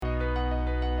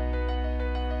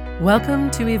Welcome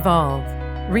to Evolve,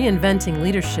 Reinventing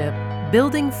Leadership,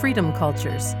 Building Freedom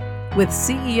Cultures, with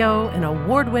CEO and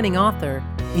award-winning author,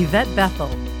 Yvette Bethel.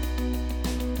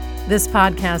 This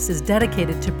podcast is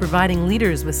dedicated to providing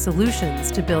leaders with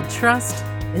solutions to build trust,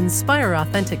 inspire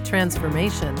authentic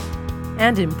transformation,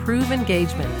 and improve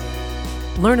engagement.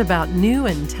 Learn about new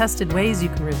and tested ways you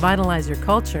can revitalize your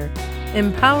culture,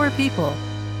 empower people,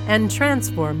 and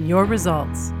transform your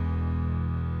results.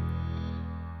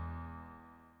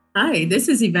 Hi, this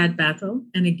is Yvette Bethel,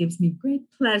 and it gives me great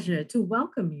pleasure to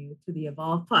welcome you to the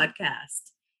Evolve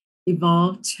podcast.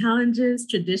 Evolve challenges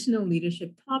traditional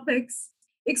leadership topics,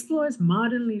 explores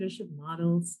modern leadership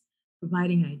models,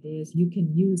 providing ideas you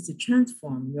can use to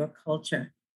transform your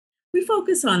culture. We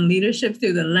focus on leadership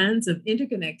through the lens of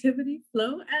interconnectivity,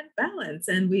 flow, and balance,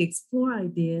 and we explore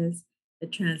ideas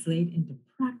that translate into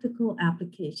practical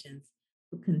applications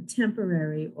for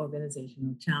contemporary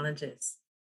organizational challenges.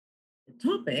 The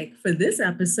topic for this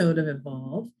episode of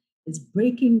Evolve is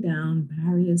breaking down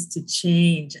barriers to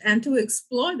change. And to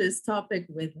explore this topic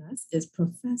with us is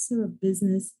Professor of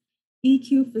Business,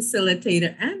 EQ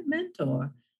facilitator, and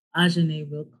mentor, Ajane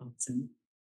Wilcoxon.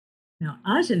 Now,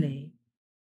 Ajane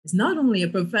is not only a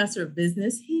professor of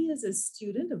business, he is a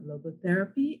student of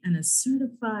logotherapy and a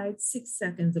certified 6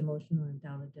 seconds emotional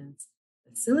intelligence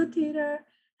facilitator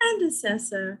and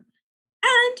assessor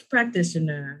and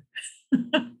practitioner.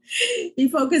 He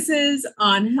focuses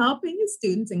on helping his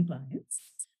students and clients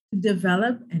to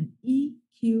develop an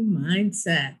EQ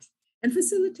mindset and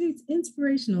facilitates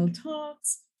inspirational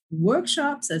talks,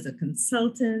 workshops as a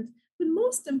consultant, but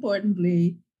most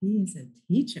importantly, he is a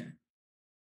teacher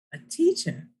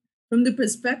from the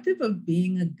perspective of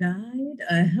being a guide,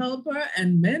 a helper,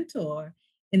 and mentor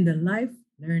in the life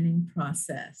learning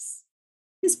process.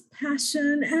 His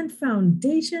passion and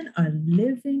foundation are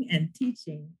living and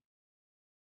teaching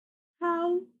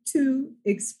how to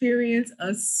experience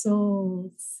a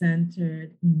soul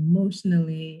centered,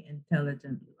 emotionally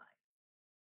intelligent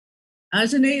life.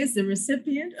 Ajane is the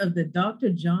recipient of the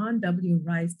Dr. John W.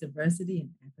 Rice Diversity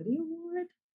and Equity Award,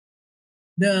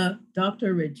 the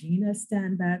Dr. Regina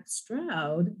Stanback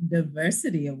Stroud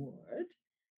Diversity Award,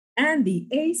 and the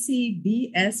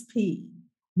ACBSP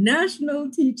National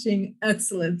Teaching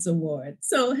Excellence Award.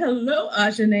 So, hello,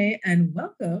 Ajane, and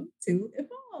welcome to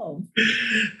Evolve.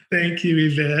 Thank you,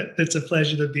 Yvette. It's a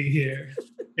pleasure to be here.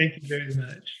 Thank you very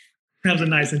much. That was a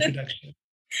nice introduction.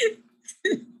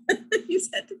 You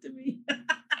sent it to me.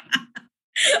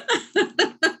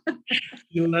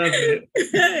 You love it.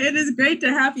 It is great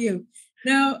to have you.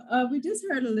 Now, we just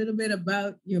heard a little bit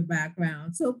about your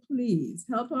background. So please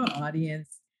help our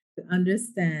audience to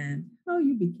understand how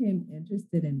you became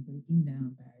interested in breaking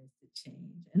down barriers to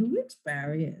change and which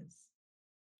barriers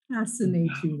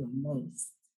fascinate you the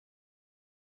most.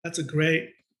 That's a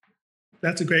great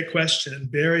question.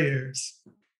 Barriers.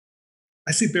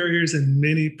 I see barriers in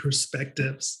many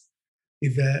perspectives,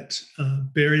 Yvette.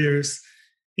 Barriers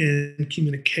in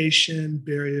communication,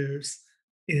 barriers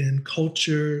in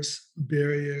cultures,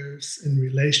 barriers in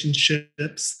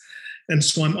relationships. And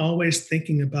so I'm always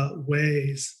thinking about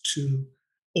ways to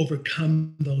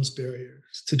overcome those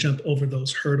barriers, to jump over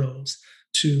those hurdles,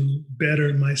 to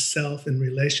better myself in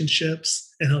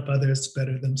relationships and help others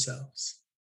better themselves.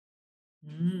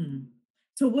 Mm.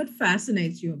 So, what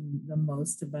fascinates you the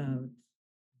most about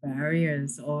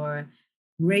barriers or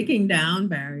breaking down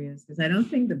barriers? Because I don't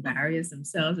think the barriers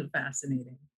themselves are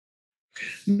fascinating.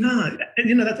 No,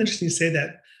 and that's interesting you say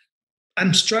that.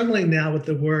 I'm struggling now with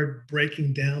the word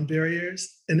breaking down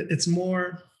barriers, and it's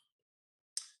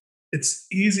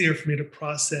easier for me to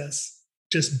process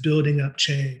just building up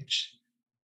change.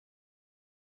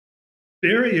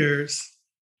 Barriers,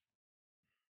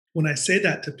 when I say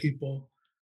that to people,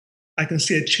 I can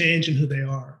see a change in who they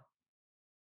are.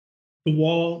 The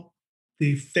wall,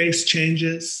 the face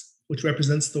changes, which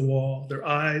represents the wall, their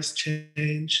eyes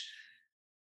change,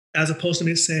 as opposed to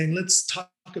me saying, let's talk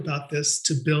about this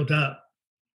to build up.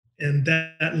 And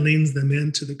that leans them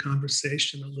into the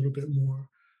conversation a little bit more,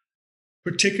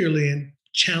 particularly in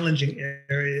challenging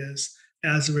areas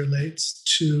as it relates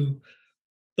to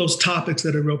those topics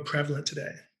that are real prevalent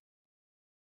today.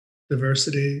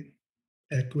 Diversity,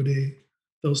 equity,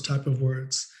 those type of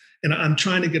words. And I'm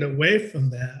trying to get away from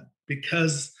that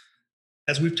because,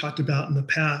 as we've talked about in the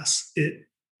past, it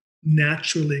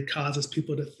naturally causes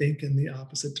people to think in the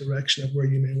opposite direction of where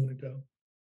you may want to go.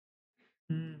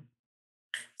 Mm.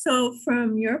 So,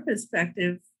 from your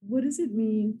perspective, what does it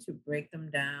mean to break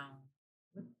them down?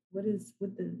 What is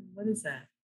that?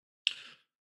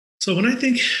 So when I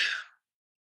think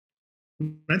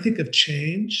of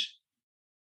change,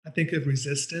 I think of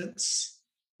resistance,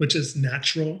 which is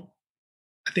natural.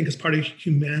 I think it's part of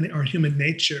humanity or human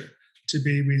nature to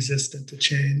be resistant to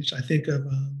change. I think of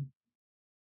it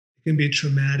can be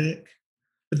traumatic,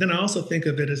 but then I also think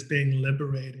of it as being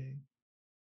liberating,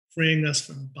 freeing us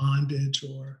from bondage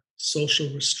or social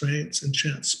restraints and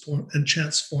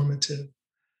transformative.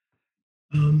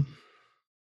 Um,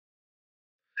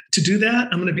 to do that,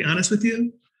 I'm going to be honest with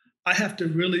you. I have to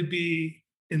really be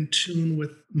in tune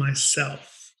with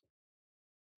myself,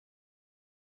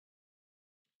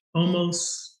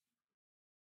 almost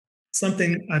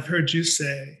something I've heard you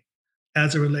say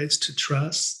as it relates to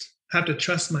trust. I have to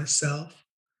trust myself.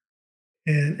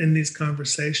 And in these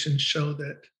conversations, show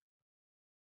that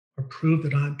or prove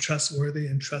that I'm trustworthy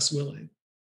and trust willing.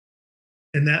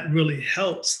 And that really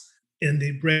helps in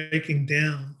the breaking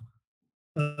down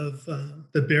of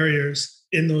the barriers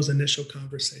in those initial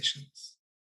conversations.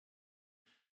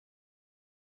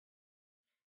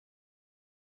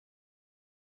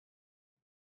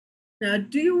 Now,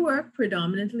 do you work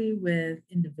predominantly with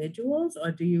individuals or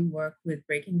do you work with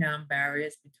breaking down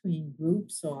barriers between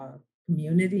groups or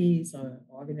communities or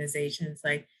organizations?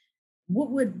 Like,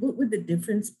 what would the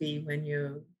difference be when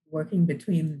you're working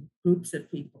between groups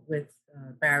of people with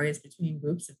barriers between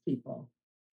groups of people?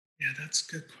 Yeah, that's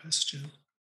a good question.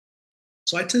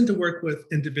 So I tend to work with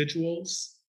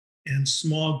individuals and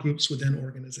small groups within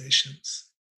organizations.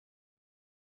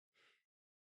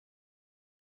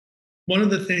 One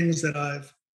of the things that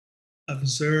I've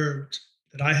observed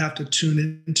that I have to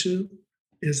tune into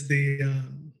is the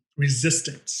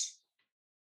resistance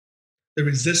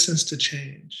to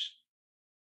change.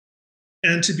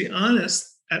 And to be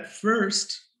honest, at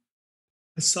first,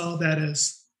 I saw that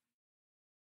as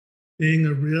being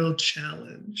a real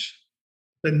challenge.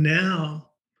 But now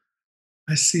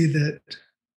I see that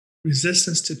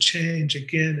resistance to change,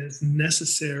 again, is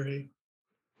necessary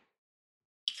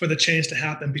for the change to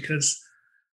happen because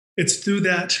it's through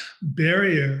that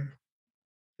barrier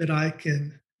that I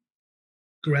can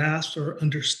grasp or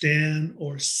understand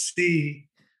or see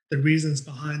the reasons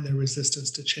behind their resistance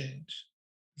to change.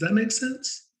 Does that make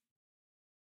sense?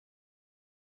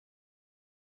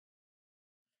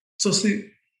 So, see,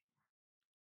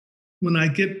 when I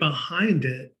get behind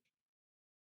it,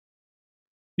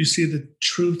 you see the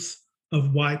truth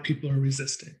of why people are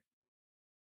resisting.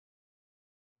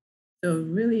 So,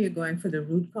 really, you're going for the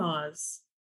root cause.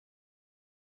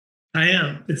 I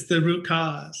am. It's the root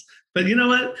cause. But you know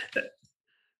what?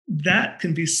 That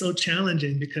can be so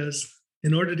challenging because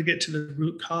in order to get to the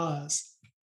root cause,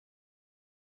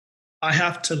 I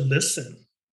have to listen.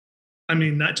 I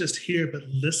mean, not just hear, but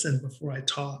listen before I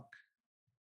talk.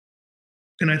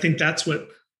 And I think that's what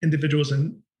individuals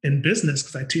in business,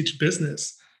 because I teach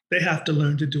business, they have to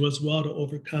learn to do as well to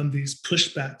overcome these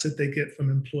pushbacks that they get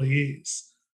from employees.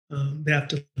 They have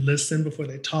to listen before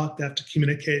they talk, they have to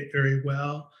communicate very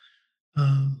well,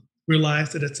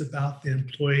 realize that it's about the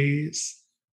employees,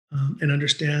 and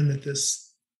understand that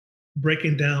this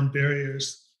breaking down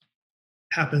barriers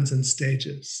happens in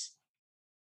stages.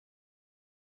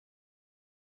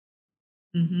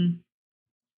 Mhm.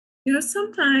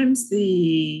 Sometimes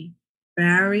the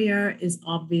barrier is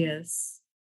obvious.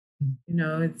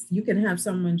 Mm. It's you can have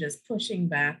someone just pushing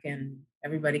back and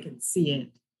everybody can see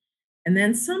it. And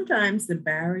then sometimes the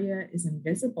barrier is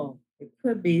invisible. It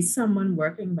could be someone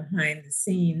working behind the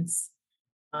scenes,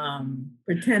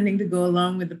 pretending to go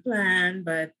along with the plan,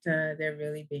 but they're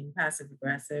really being passive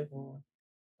aggressive or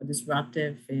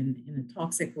disruptive in a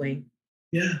toxic way.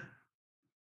 Yeah.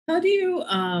 How do you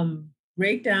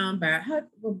break down how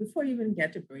well before you even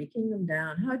get to breaking them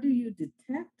down, how do you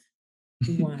detect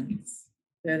the ones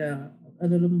that are a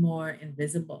little more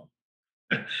invisible?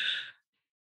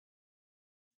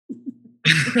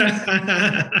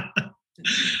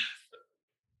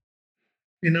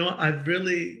 I've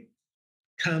really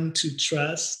come to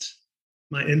trust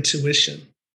my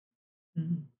intuition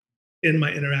Mhm. in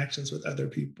my interactions with other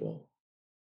people.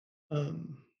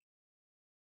 Um,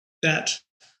 that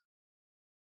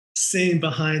seeing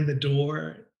behind the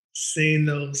door, seeing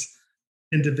those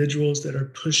individuals that are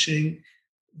pushing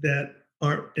that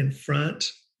aren't in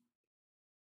front,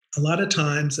 a lot of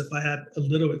times, if I had a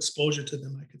little exposure to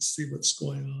them, I could see what's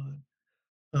going on.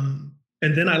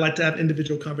 And then I like to have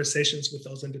individual conversations with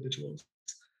those individuals.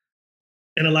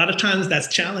 And a lot of times that's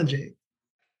challenging,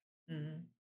 Mhm.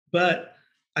 but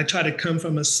I try to come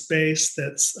from a space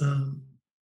that's,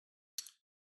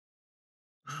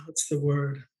 what's the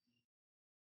word?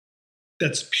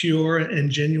 That's pure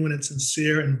and genuine and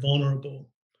sincere and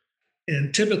vulnerable.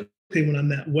 And typically, when I'm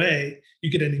that way, you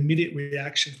get an immediate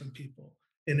reaction from people,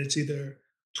 and it's either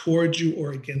towards you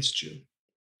or against you.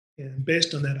 And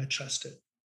based on that, I trust it.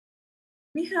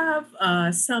 We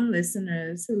have some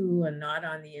listeners who are not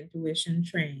on the intuition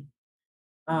train.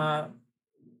 Uh,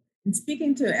 and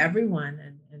speaking to everyone,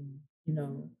 and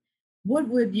what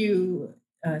would you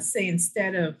say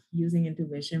instead of using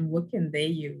intuition? What can they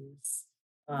use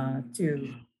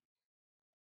to?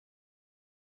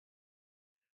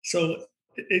 So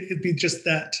it could be just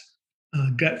that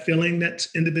gut feeling that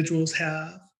individuals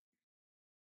have.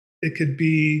 It could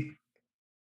be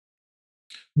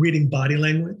reading body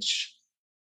language.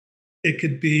 It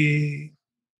could be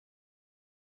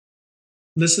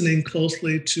listening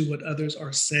closely to what others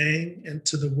are saying and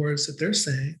to the words that they're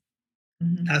saying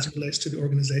Mhm. as it relates to the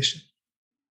organization.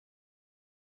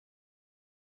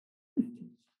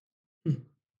 Hmm.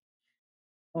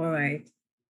 All right.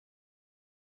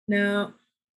 Now,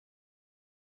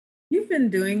 you've been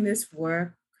doing this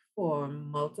work for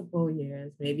multiple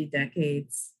years, maybe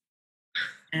decades,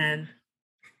 and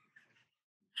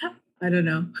I don't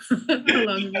know how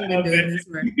long have you been doing Okay. this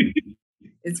work?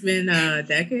 It's been a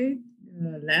decade,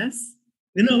 less.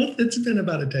 It's been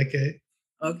about a decade.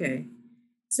 Okay.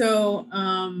 So,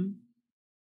 how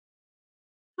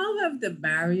have the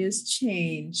barriers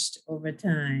changed over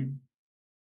time?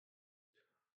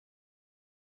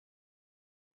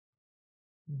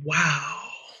 Wow.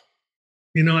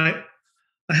 You know, I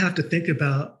have to think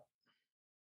about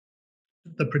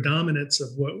the predominance of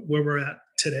where we're at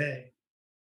today.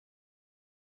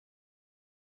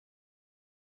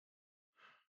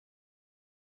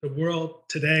 The world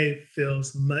today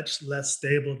feels much less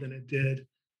stable than it did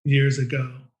years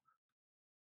ago,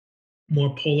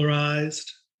 more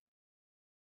polarized,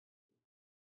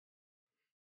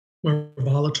 more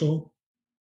volatile,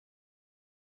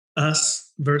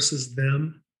 us versus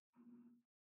them,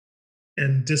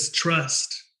 and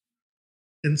distrust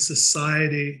in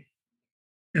society,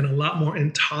 and a lot more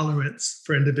intolerance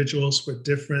for individuals with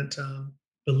different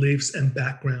beliefs and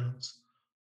backgrounds,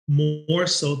 more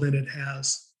so than it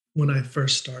has when I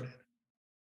first started.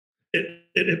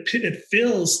 It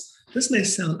feels, this may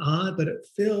sound odd, but it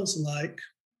feels like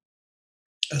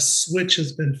a switch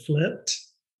has been flipped,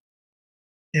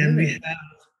 and Really?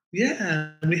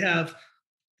 we have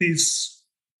these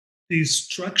these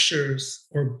structures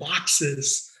or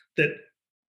boxes that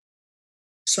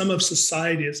some of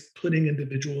society is putting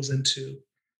individuals into,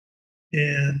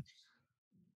 and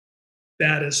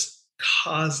that is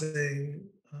causing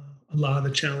a lot of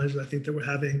the challenges I think that we're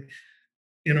having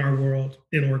in our world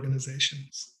in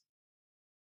organizations.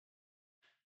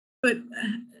 But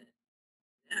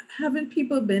haven't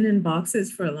people been in boxes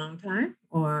for a long time?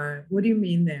 Or what do you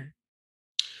mean there?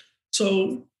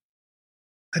 So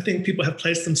I think people have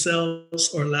placed themselves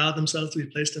or allowed themselves to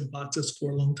be placed in boxes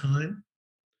for a long time.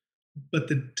 But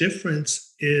the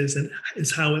difference is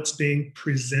how it's being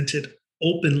presented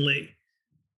openly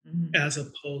Mhm. as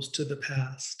opposed to the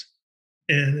past.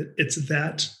 And it's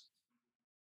that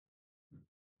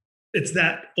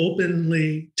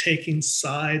openly taking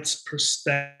sides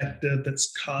perspective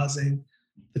that's causing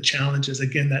the challenges.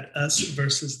 Again, that us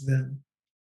versus them.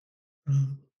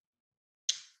 Um,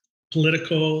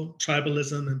 Political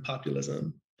tribalism and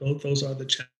populism. Those are the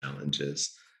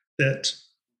challenges that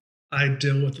I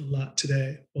deal with a lot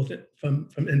today, both from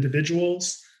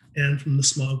individuals and from the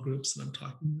small groups that I'm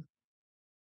talking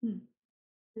with. Hmm,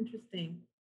 interesting.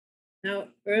 Now,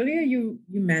 earlier you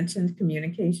mentioned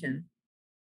communication,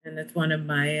 and that's one of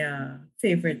my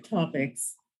favorite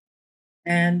topics.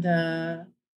 And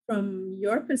from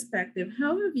your perspective,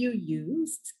 how have you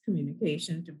used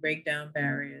communication to break down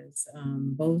barriers,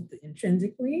 both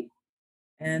intrinsically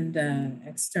and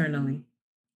externally?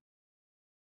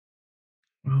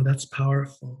 Wow, that's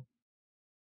powerful.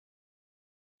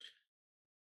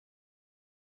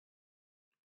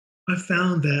 I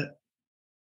found that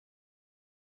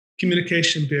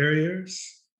communication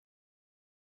barriers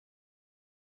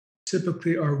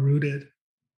typically are rooted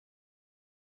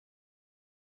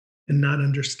in not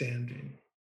understanding.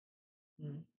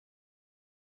 Mm.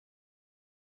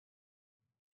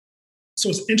 So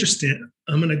it's interesting.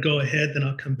 I'm going to go ahead, then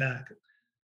I'll come back.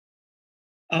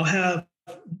 I'll have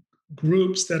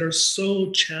groups that are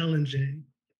so challenging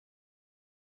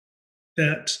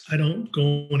that I don't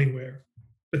go anywhere.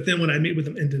 But then when I meet with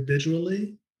them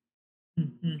individually,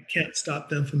 Mhm. I can't stop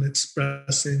them from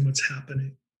expressing what's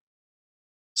happening.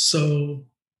 So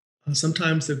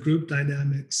sometimes the group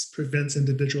dynamics prevents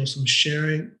individuals from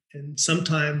sharing, and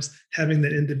sometimes having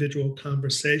that individual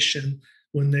conversation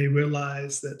when they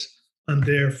realize that I'm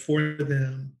there for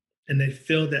them and they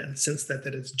feel that and sense that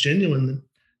it's genuine,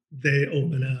 they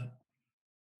open up.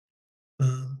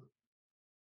 Um,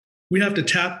 we have to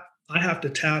tap. I have to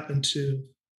tap into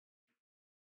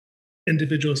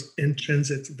individuals'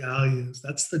 intrinsic values.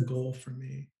 That's the goal for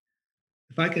me.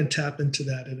 If I can tap into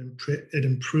that, it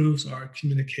improves our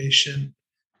communication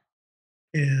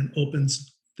and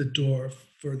opens the door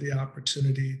for the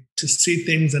opportunity to see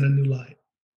things in a new light.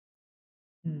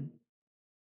 Mm.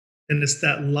 And it's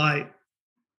that light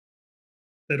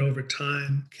that over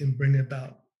time can bring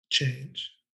about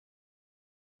change.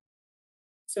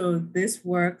 So this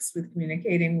works with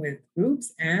communicating with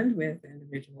groups and with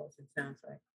individuals, it sounds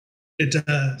like. It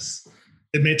does.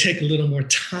 It may take a little more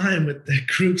time with the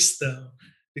groups, though,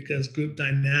 because group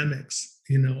dynamics,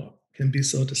 can be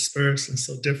so dispersed and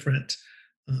so different.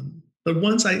 But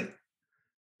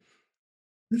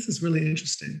this is really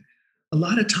interesting. A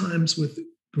lot of times with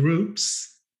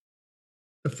groups,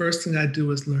 the first thing I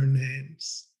do is learn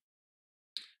names.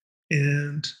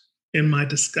 And in my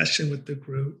discussion with the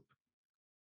group,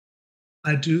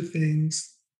 I do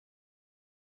things,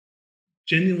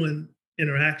 genuine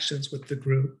interactions with the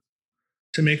group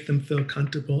to make them feel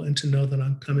comfortable and to know that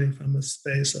I'm coming from a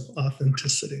space of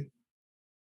authenticity.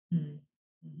 Mm.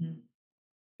 Mhm.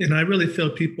 And I really feel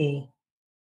people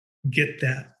get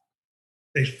that.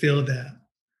 They feel that.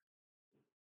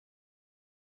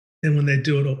 And when they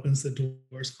do, it opens the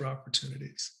doors for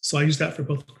opportunities. So I use that for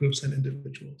both groups and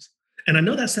individuals. And I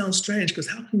know that sounds strange because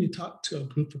how can you talk to a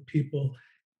group of people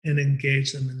and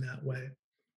engage them in that way?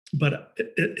 But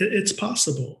it's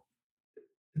possible.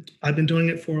 I've been doing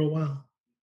it for a while.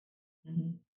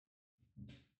 Mhm.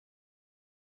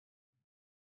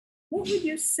 What would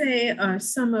you say are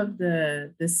some of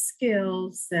the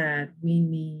skills that we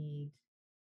need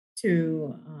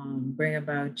to bring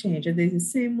about change? Are they the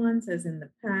same ones as in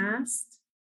the past?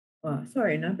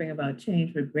 Sorry, not bring about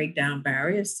change, but break down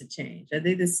barriers to change. Are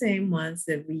they the same ones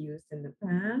that we used in the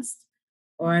past?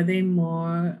 Or are they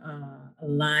more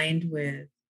aligned with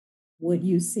what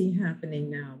you see happening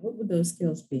now? What would those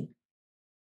skills be?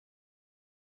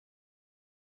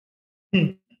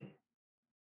 Hmm.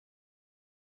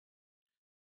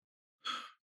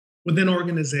 Within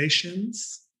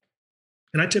organizations,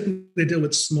 and I typically deal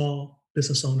with small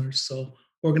business owners, so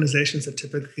organizations that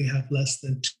typically have less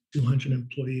than 200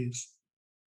 employees.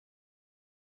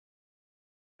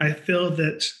 I feel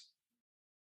that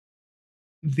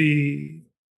the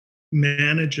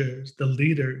managers, the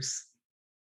leaders,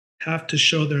 have to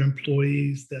show their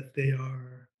employees that they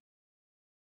are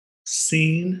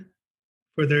seen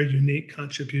for their unique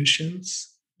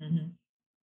contributions. Mhm.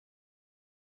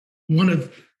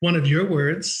 One of your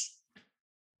words,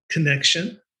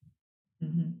 connection.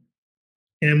 Mhm.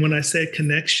 And when I say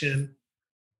connection,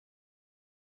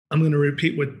 I'm going to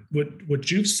repeat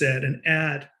what you've said and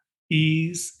add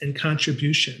ease and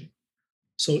contribution.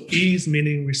 So ease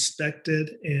meaning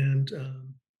respected and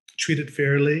treated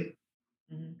fairly.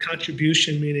 Mhm.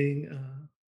 Contribution meaning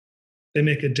they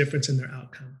make a difference in their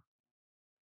outcome.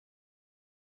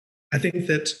 I think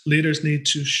that leaders need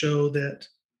to show that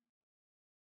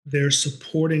they're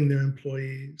supporting their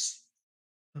employees,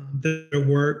 their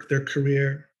work, their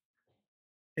career,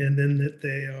 and then that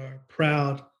they are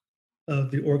proud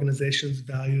of the organization's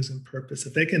values and purpose.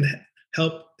 If they can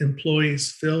help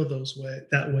employees feel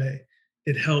that way,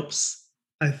 it helps,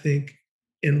 I think,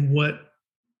 in what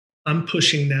I'm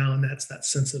pushing now, and that's that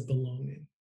sense of belonging.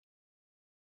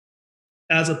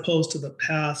 As opposed to the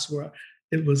past where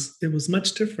it was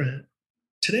much different.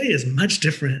 Today is much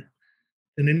different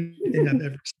than anything I've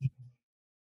ever seen.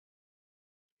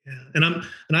 Yeah.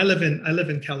 And I live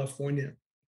in California.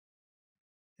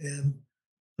 And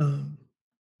um,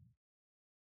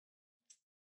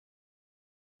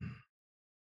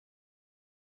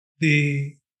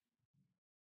 the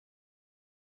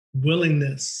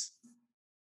willingness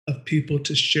of people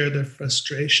to share their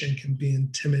frustration can be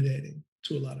intimidating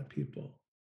to a lot of people.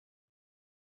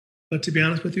 But to be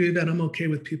honest with you, that I'm okay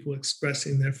with people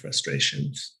expressing their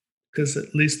frustrations because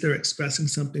at least they're expressing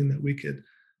something that we could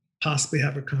possibly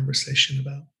have a conversation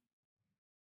about.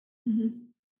 Mhm.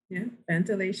 Yeah,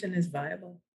 ventilation is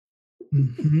viable.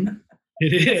 Mhm.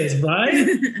 It is, right?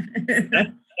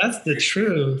 That, that's the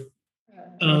truth.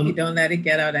 If you Um, don't let it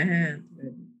get out of hand,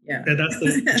 then yeah. and that's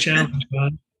the challenge,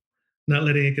 right? Not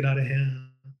letting it get out of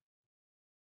hand.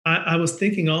 I was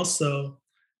thinking also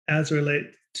as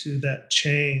relate to that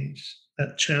change,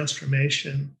 that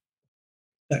transformation,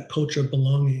 that culture of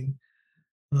belonging.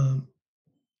 Um,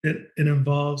 it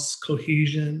involves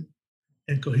cohesion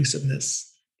and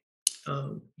cohesiveness,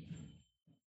 um,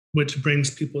 which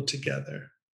brings people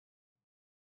together.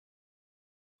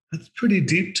 That's pretty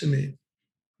deep to me.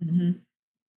 Mhm.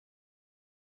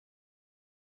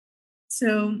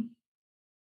 So,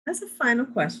 as a final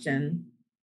question,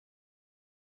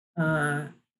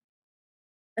 uh,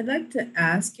 I'd like to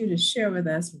ask you to share with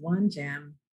us one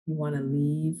gem you want to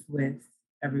leave with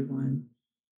everyone,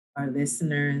 our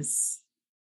listeners,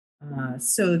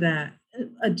 so that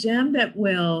a gem that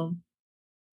will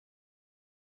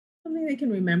something they can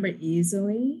remember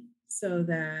easily, so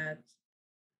that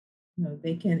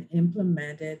they can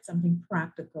implement it, something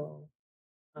practical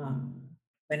um,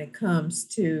 when it comes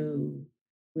to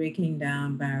breaking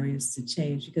down barriers to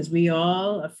change, because we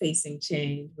all are facing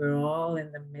change. We're all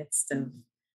in the midst of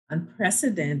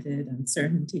unprecedented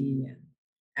uncertainty and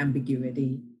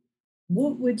ambiguity.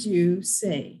 What would you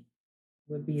say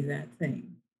would be that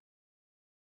thing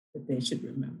that they should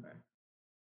remember?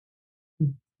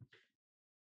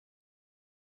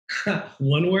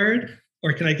 One word,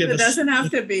 or can I give It us? doesn't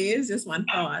have to be, it's just one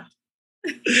thought.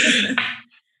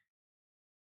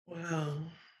 Wow.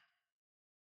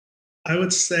 I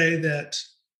would say that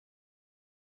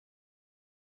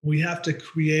we have to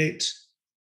create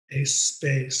a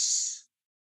space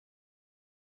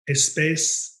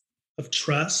of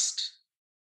trust,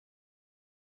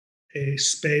 a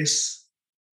space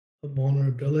of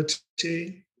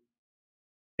vulnerability,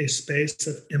 a space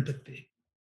of empathy.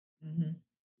 Mhm.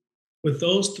 With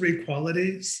those three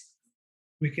qualities,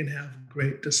 we can have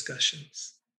great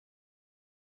discussions.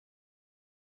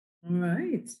 All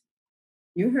right.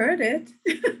 You heard it.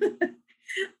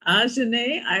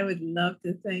 Ajane, I would love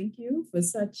to thank you for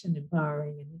such an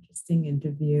empowering and interesting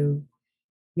interview.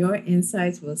 Your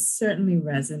insights will certainly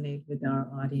resonate with our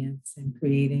audience in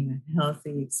creating a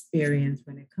healthy experience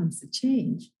when it comes to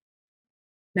change.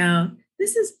 Now,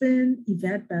 this has been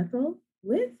Yvette Bethel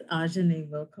with Ajane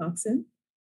Wilcoxon,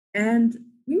 and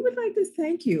we would like to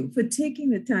thank you for taking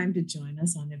the time to join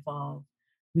us on Evolve,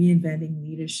 Reinventing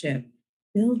Leadership,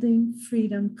 Building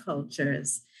Freedom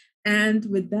Cultures. And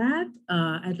with that,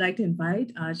 I'd like to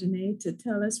invite Ajane to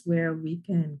tell us where we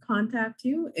can contact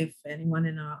you if anyone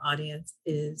in our audience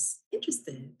is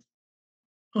interested.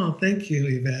 Oh, thank you,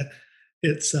 Yvette.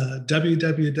 It's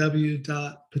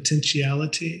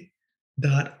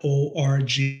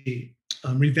www.potentiality.org.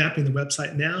 I'm revamping the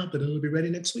website now, but it'll be ready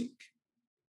next week.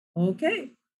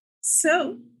 Okay.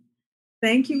 So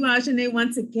thank you, Ajane,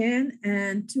 once again.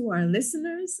 And to our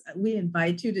listeners, we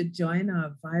invite you to join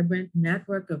our vibrant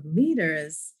network of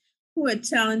leaders who are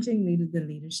challenging the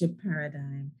leadership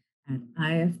paradigm at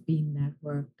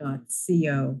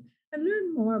ifbnetwork.co and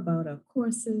learn more about our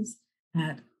courses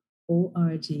at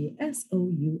orgsoul.com.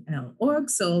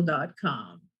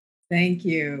 Thank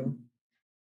you.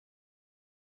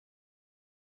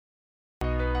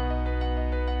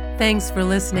 Thanks for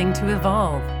listening to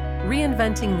Evolve,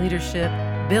 Reinventing Leadership,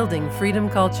 Building Freedom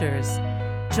Cultures.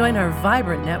 Join our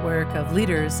vibrant network of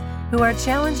leaders who are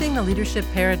challenging the leadership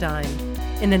paradigm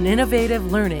in an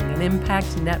innovative learning and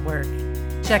impact network.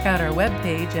 Check out our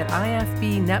webpage at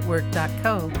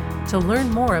ifbnetwork.co to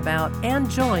learn more about and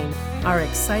join our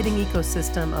exciting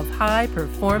ecosystem of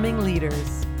high-performing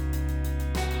leaders.